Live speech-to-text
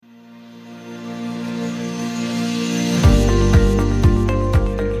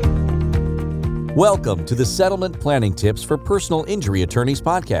Welcome to the Settlement Planning Tips for Personal Injury Attorneys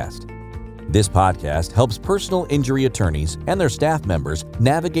podcast. This podcast helps personal injury attorneys and their staff members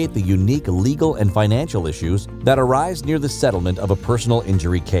navigate the unique legal and financial issues that arise near the settlement of a personal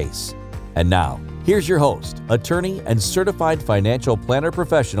injury case. And now, here's your host, attorney and certified financial planner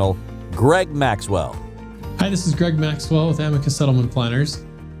professional, Greg Maxwell. Hi, this is Greg Maxwell with Amicus Settlement Planners.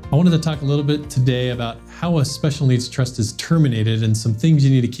 I wanted to talk a little bit today about how a special needs trust is terminated and some things you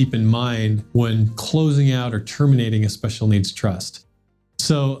need to keep in mind when closing out or terminating a special needs trust.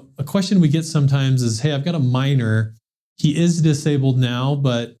 So a question we get sometimes is, hey, I've got a minor. He is disabled now,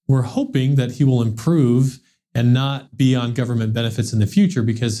 but we're hoping that he will improve and not be on government benefits in the future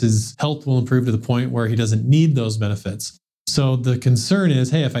because his health will improve to the point where he doesn't need those benefits. So the concern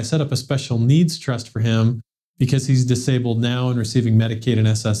is, hey, if I set up a special needs trust for him because he's disabled now and receiving Medicaid and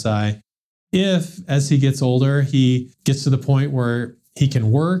SSI, if as he gets older, he gets to the point where he can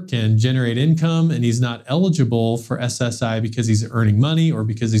work and generate income and he's not eligible for SSI because he's earning money or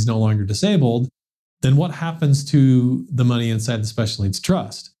because he's no longer disabled, then what happens to the money inside the special needs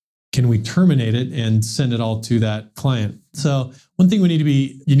trust? Can we terminate it and send it all to that client? So one thing you need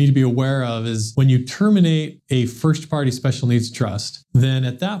to be aware of is when you terminate a first-party special needs trust, then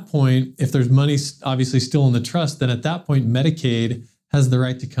at that point, if there's money obviously still in the trust, then at that point, Medicaid has the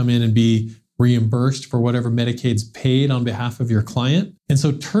right to come in and be reimbursed for whatever Medicaid's paid on behalf of your client. And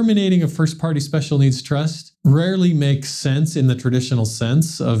so terminating a first-party special needs trust rarely makes sense in the traditional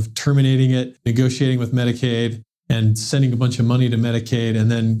sense of terminating it, negotiating with Medicaid, and sending a bunch of money to Medicaid, and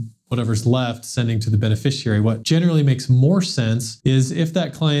then whatever's left, sending to the beneficiary. What generally makes more sense is if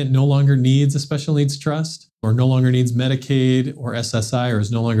that client no longer needs a special needs trust or no longer needs Medicaid or SSI or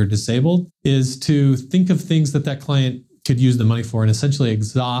is no longer disabled, is to think of things that client could use the money for and essentially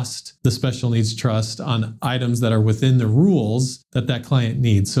exhaust the special needs trust on items that are within the rules that client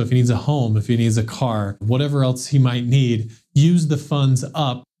needs. So if he needs a home, if he needs a car, whatever else he might need, use the funds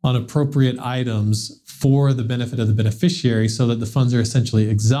up on appropriate items for the benefit of the beneficiary so that the funds are essentially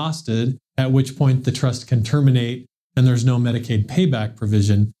exhausted, at which point the trust can terminate and there's no Medicaid payback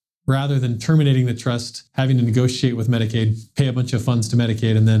provision, rather than terminating the trust, having to negotiate with Medicaid, pay a bunch of funds to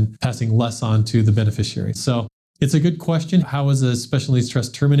Medicaid, and then passing less on to the beneficiary. So it's a good question. How is a special needs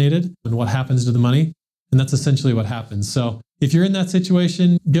trust terminated and what happens to the money? And that's essentially what happens. So if you're in that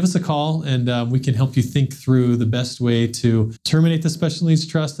situation, give us a call and we can help you think through the best way to terminate the special needs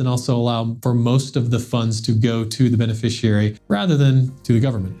trust and also allow for most of the funds to go to the beneficiary rather than to the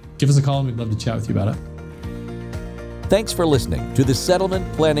government. Give us a call and we'd love to chat with you about it. Thanks for listening to the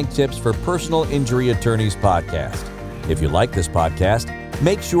Settlement Planning Tips for Personal Injury Attorneys podcast. If you like this podcast,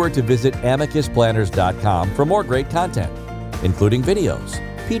 make sure to visit amicusplanners.com for more great content, including videos,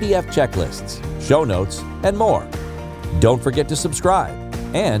 PDF checklists, show notes, and more. Don't forget to subscribe,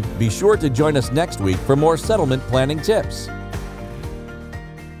 and be sure to join us next week for more settlement planning tips.